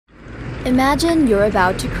Imagine you're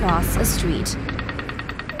about to cross a street.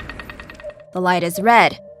 The light is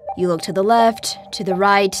red. You look to the left, to the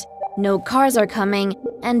right, no cars are coming,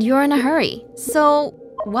 and you're in a hurry. So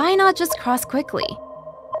why not just cross quickly?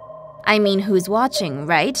 I mean, who's watching,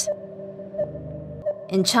 right?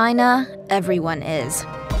 In China, everyone is.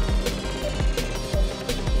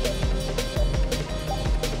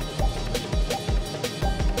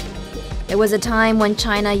 There was a time when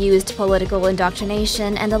China used political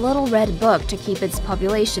indoctrination and a little red book to keep its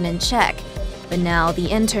population in check. But now the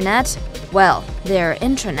internet, well, their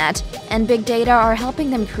intranet, and big data are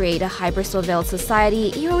helping them create a hyper-surveilled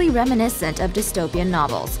society eerily reminiscent of dystopian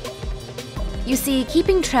novels. You see,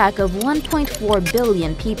 keeping track of 1.4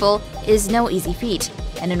 billion people is no easy feat,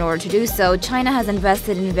 and in order to do so, China has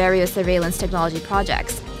invested in various surveillance technology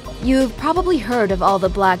projects. You've probably heard of all the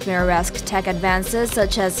Black Mirror-esque tech advances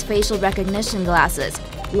such as facial recognition glasses,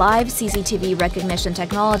 live CCTV recognition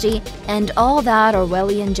technology, and all that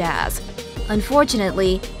Orwellian jazz.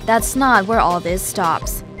 Unfortunately, that's not where all this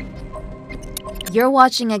stops. You're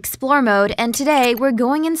watching Explore Mode, and today we're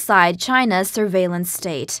going inside China's surveillance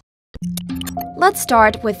state. Let's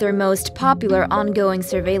start with their most popular ongoing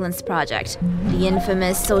surveillance project, the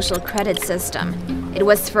infamous social credit system. It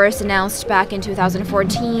was first announced back in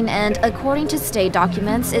 2014 and, according to state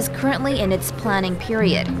documents, is currently in its planning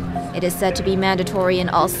period. It is said to be mandatory in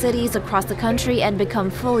all cities across the country and become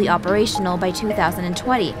fully operational by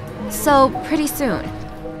 2020, so pretty soon.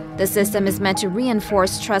 The system is meant to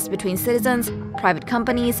reinforce trust between citizens, private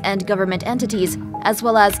companies, and government entities, as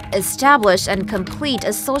well as establish and complete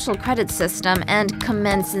a social credit system and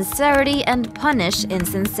commend sincerity and punish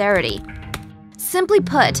insincerity. Simply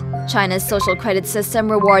put, China's social credit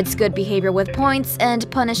system rewards good behavior with points and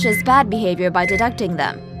punishes bad behavior by deducting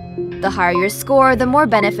them. The higher your score, the more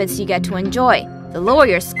benefits you get to enjoy. The lower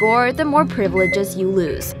your score, the more privileges you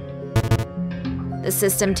lose. The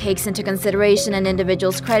system takes into consideration an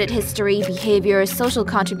individual's credit history, behavior, social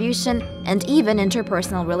contribution, and even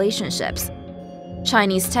interpersonal relationships.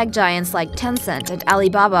 Chinese tech giants like Tencent and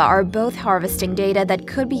Alibaba are both harvesting data that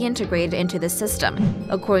could be integrated into the system.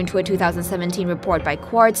 According to a 2017 report by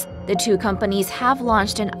Quartz, the two companies have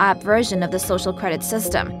launched an app version of the social credit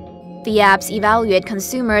system. The apps evaluate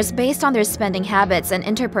consumers based on their spending habits and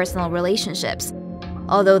interpersonal relationships.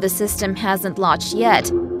 Although the system hasn't launched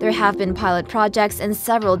yet, there have been pilot projects in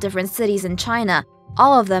several different cities in China.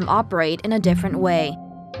 All of them operate in a different way.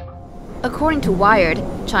 According to Wired,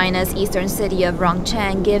 China's eastern city of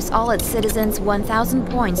Rongcheng gives all its citizens 1,000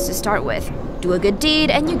 points to start with. Do a good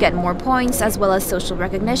deed and you get more points as well as social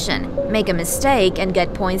recognition. Make a mistake and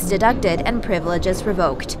get points deducted and privileges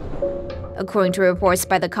revoked. According to reports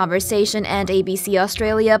by The Conversation and ABC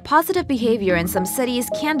Australia, positive behavior in some cities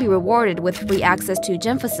can be rewarded with free access to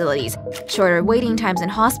gym facilities, shorter waiting times in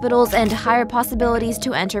hospitals, and higher possibilities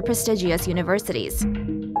to enter prestigious universities.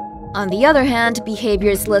 On the other hand,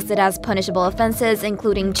 behaviors listed as punishable offenses,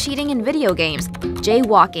 including cheating in video games,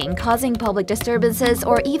 jaywalking, causing public disturbances,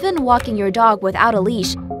 or even walking your dog without a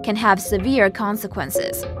leash, can have severe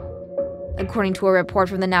consequences. According to a report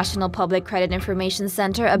from the National Public Credit Information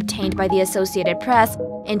Center obtained by the Associated Press,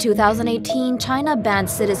 in 2018, China banned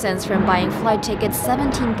citizens from buying flight tickets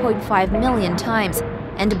 17.5 million times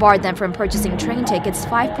and barred them from purchasing train tickets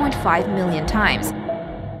 5.5 million times.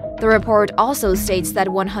 The report also states that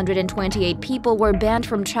 128 people were banned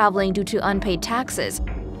from traveling due to unpaid taxes.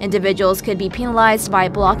 Individuals could be penalized by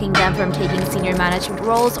blocking them from taking senior management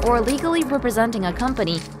roles or legally representing a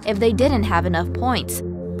company if they didn't have enough points.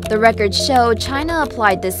 The records show China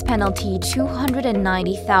applied this penalty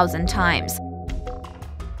 290,000 times.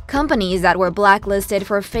 Companies that were blacklisted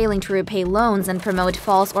for failing to repay loans and promote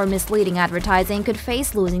false or misleading advertising could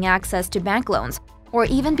face losing access to bank loans or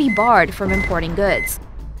even be barred from importing goods.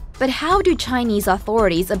 But how do Chinese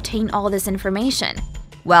authorities obtain all this information?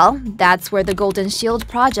 Well, that's where the Golden Shield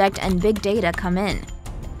Project and big data come in.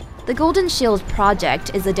 The Golden Shield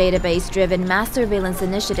Project is a database-driven mass surveillance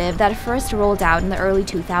initiative that first rolled out in the early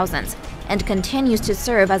 2000s and continues to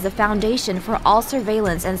serve as a foundation for all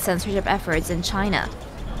surveillance and censorship efforts in China.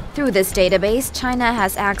 Through this database, China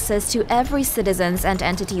has access to every citizen's and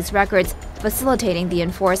entity's records, facilitating the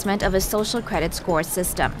enforcement of a social credit score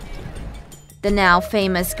system. The now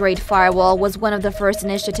famous Great Firewall was one of the first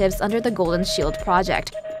initiatives under the Golden Shield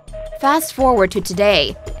Project. Fast forward to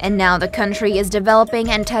today, and now the country is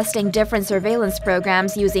developing and testing different surveillance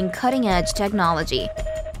programs using cutting-edge technology.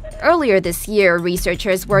 Earlier this year,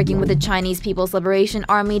 researchers working with the Chinese People's Liberation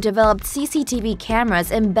Army developed CCTV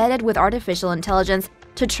cameras embedded with artificial intelligence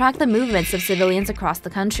to track the movements of civilians across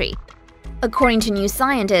the country. According to New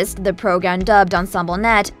Scientist, the program dubbed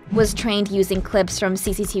EnsembleNet was trained using clips from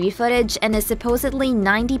CCTV footage and is supposedly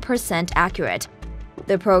 90% accurate.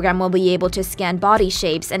 The program will be able to scan body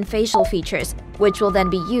shapes and facial features, which will then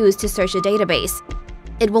be used to search a database.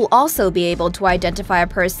 It will also be able to identify a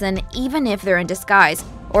person even if they're in disguise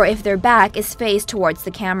or if their back is faced towards the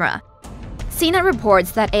camera. CNET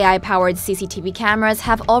reports that AI-powered CCTV cameras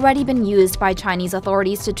have already been used by Chinese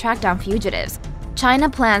authorities to track down fugitives. China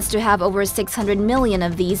plans to have over 600 million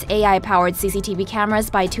of these AI-powered CCTV cameras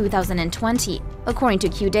by 2020, according to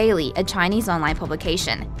Q Daily, a Chinese online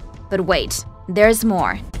publication. But wait, there's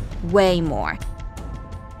more. Way more.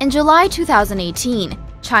 In July 2018,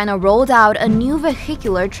 China rolled out a new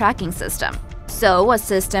vehicular tracking system, so a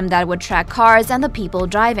system that would track cars and the people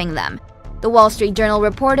driving them. The Wall Street Journal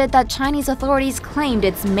reported that Chinese authorities claimed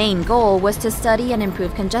its main goal was to study and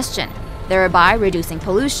improve congestion, thereby reducing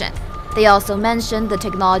pollution. They also mentioned the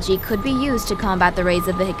technology could be used to combat the raids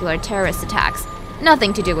of vehicular terrorist attacks.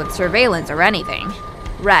 Nothing to do with surveillance or anything.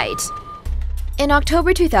 Right. In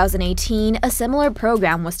October 2018, a similar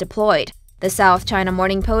program was deployed. The South China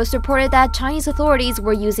Morning Post reported that Chinese authorities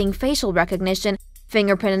were using facial recognition,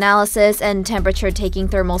 fingerprint analysis, and temperature-taking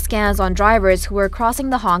thermal scans on drivers who were crossing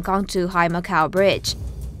the Hong Kong to Macau Bridge.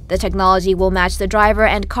 The technology will match the driver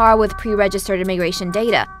and car with pre-registered immigration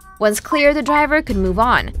data. Once clear, the driver could move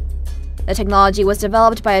on. The technology was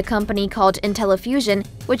developed by a company called IntelliFusion,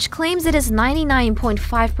 which claims it is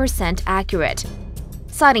 99.5% accurate.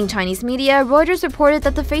 Citing Chinese media, Reuters reported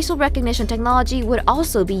that the facial recognition technology would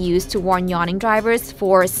also be used to warn yawning drivers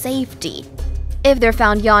for safety. If they're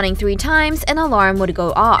found yawning 3 times, an alarm would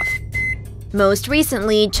go off. Most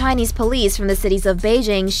recently, Chinese police from the cities of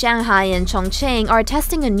Beijing, Shanghai, and Chongqing are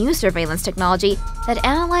testing a new surveillance technology that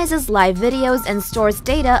analyzes live videos and stores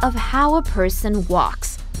data of how a person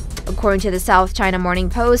walks. According to the South China Morning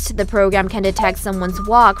Post, the program can detect someone's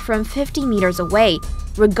walk from 50 meters away,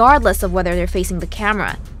 regardless of whether they're facing the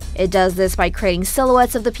camera. It does this by creating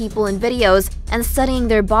silhouettes of the people in videos and studying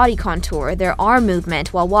their body contour, their arm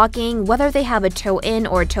movement while walking, whether they have a toe-in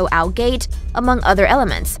or toe-out gait, among other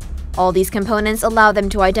elements. All these components allow them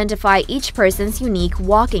to identify each person's unique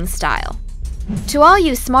walking style. To all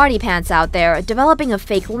you smarty pants out there, developing a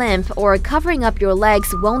fake limp or covering up your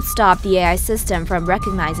legs won't stop the AI system from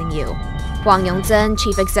recognizing you. Huang Yongzhen,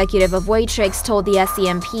 chief executive of Waitrix, told the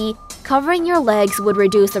SCMP, "Covering your legs would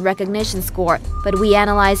reduce the recognition score, but we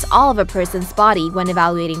analyze all of a person's body when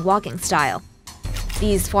evaluating walking style."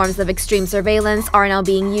 These forms of extreme surveillance are now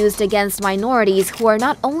being used against minorities who are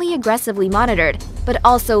not only aggressively monitored, but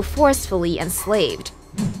also forcefully enslaved.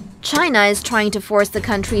 China is trying to force the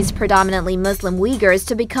country's predominantly Muslim Uyghurs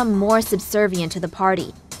to become more subservient to the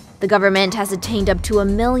party. The government has detained up to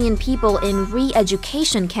 1 million people in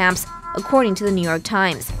re-education camps, according to the New York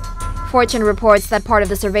Times. Fortune reports that part of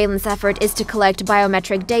the surveillance effort is to collect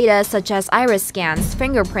biometric data such as iris scans,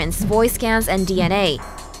 fingerprints, voice scans, and DNA.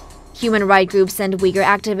 Human rights groups and Uyghur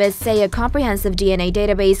activists say a comprehensive DNA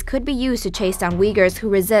database could be used to chase down Uyghurs who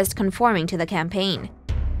resist conforming to the campaign.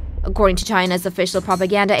 According to China's official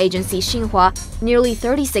propaganda agency Xinhua, nearly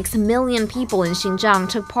 36 million people in Xinjiang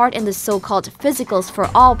took part in the so-called Physicals for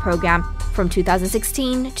All program from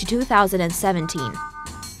 2016 to 2017.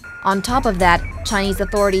 On top of that, Chinese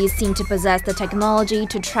authorities seem to possess the technology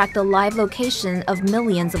to track the live location of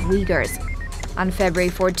millions of Uyghurs. On February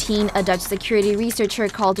 14, a Dutch security researcher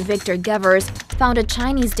called Victor Gevers found a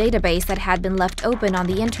Chinese database that had been left open on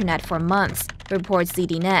the internet for months, reports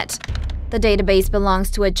ZDNet. The database belongs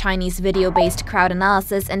to a Chinese video-based crowd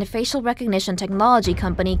analysis and facial recognition technology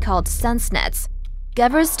company called SenseNets.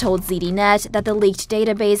 Gevers told ZDNet that the leaked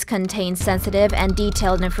database contains sensitive and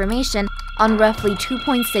detailed information on roughly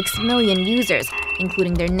 2.6 million users,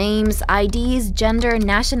 including their names, IDs, gender,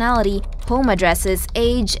 nationality, home addresses,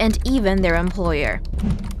 age, and even their employer.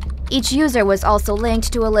 Each user was also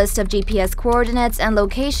linked to a list of GPS coordinates and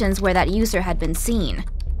locations where that user had been seen.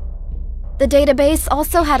 The database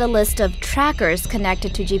also had a list of trackers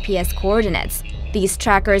connected to GPS coordinates. These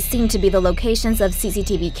trackers seemed to be the locations of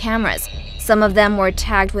CCTV cameras. Some of them were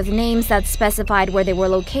tagged with names that specified where they were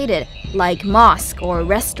located, like mosque or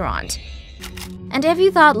restaurant. And if you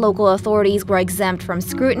thought local authorities were exempt from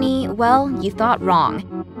scrutiny, well, you thought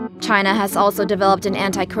wrong. China has also developed an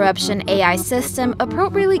anti-corruption AI system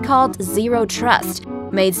appropriately called Zero Trust,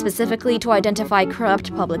 made specifically to identify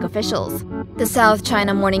corrupt public officials. The South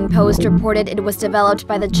China Morning Post reported it was developed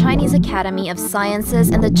by the Chinese Academy of Sciences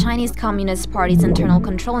and the Chinese Communist Party's internal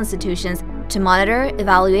control institutions to monitor,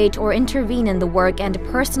 evaluate, or intervene in the work and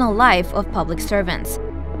personal life of public servants.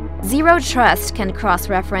 Zero Trust can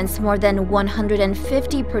cross-reference more than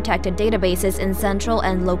 150 protected databases in central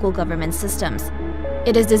and local government systems.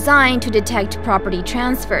 It is designed to detect property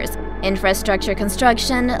transfers, infrastructure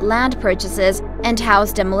construction, land purchases, and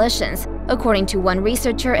house demolitions, according to one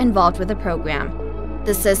researcher involved with the program.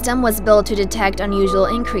 The system was built to detect unusual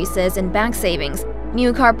increases in bank savings,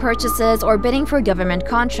 new car purchases, or bidding for government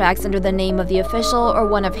contracts under the name of the official or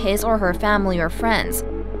one of his or her family or friends.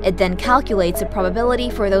 It then calculates the probability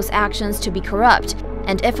for those actions to be corrupt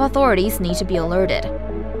and if authorities need to be alerted.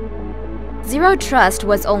 Zero Trust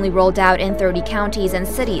was only rolled out in 30 counties and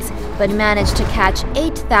cities, but managed to catch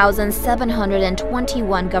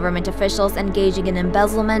 8,721 government officials engaging in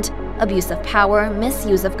embezzlement, abuse of power,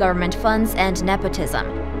 misuse of government funds, and nepotism.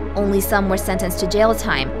 Only some were sentenced to jail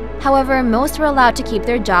time. However, most were allowed to keep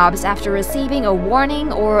their jobs after receiving a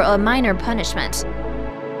warning or a minor punishment.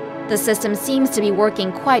 The system seems to be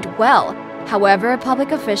working quite well. However,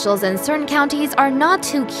 public officials in certain counties are not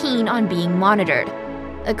too keen on being monitored.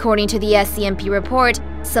 According to the SCMP report,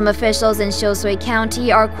 some officials in Shosui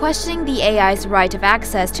County are questioning the AI's right of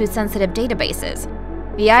access to sensitive databases.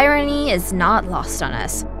 The irony is not lost on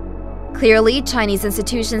us. Clearly, Chinese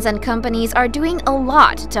institutions and companies are doing a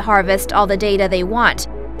lot to harvest all the data they want,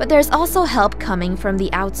 but there's also help coming from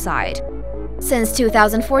the outside. Since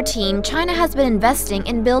 2014, China has been investing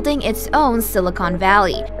in building its own Silicon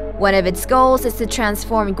Valley. One of its goals is to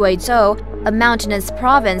transform Guizhou, a mountainous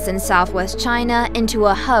province in southwest China, into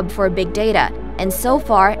a hub for big data, and so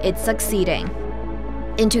far it's succeeding.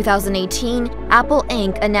 In 2018, Apple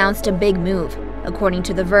Inc. announced a big move. According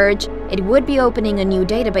to The Verge, it would be opening a new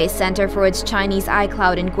database center for its Chinese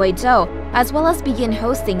iCloud in Guizhou, as well as begin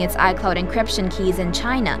hosting its iCloud encryption keys in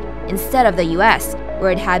China, instead of the US,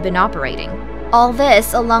 where it had been operating. All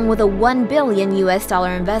this along with a $1 billion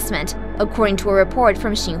investment, according to a report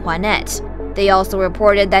from Xinhua.net. They also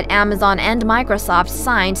reported that Amazon and Microsoft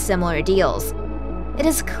signed similar deals. It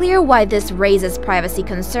is clear why this raises privacy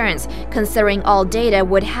concerns, considering all data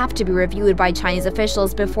would have to be reviewed by Chinese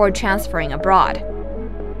officials before transferring abroad.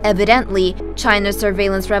 Evidently, China's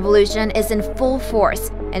surveillance revolution is in full force,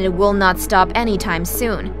 and it will not stop anytime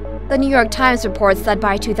soon. The New York Times reports that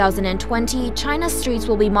by 2020, China's streets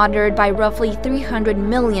will be monitored by roughly 300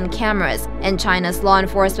 million cameras, and China's law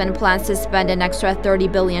enforcement plans to spend an extra $30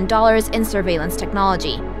 billion in surveillance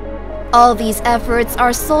technology. All these efforts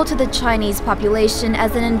are sold to the Chinese population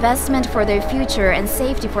as an investment for their future and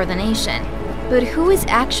safety for the nation. But who is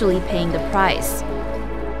actually paying the price?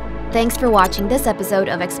 Thanks for watching this episode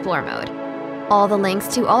of Explore Mode. All the links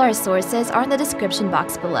to all our sources are in the description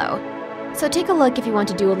box below. So take a look if you want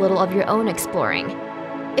to do a little of your own exploring.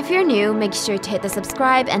 If you're new, make sure to hit the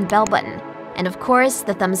subscribe and bell button. And of course,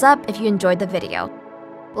 the thumbs up if you enjoyed the video.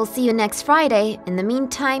 We'll see you next Friday. In the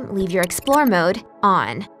meantime, leave your Explore mode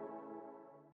on.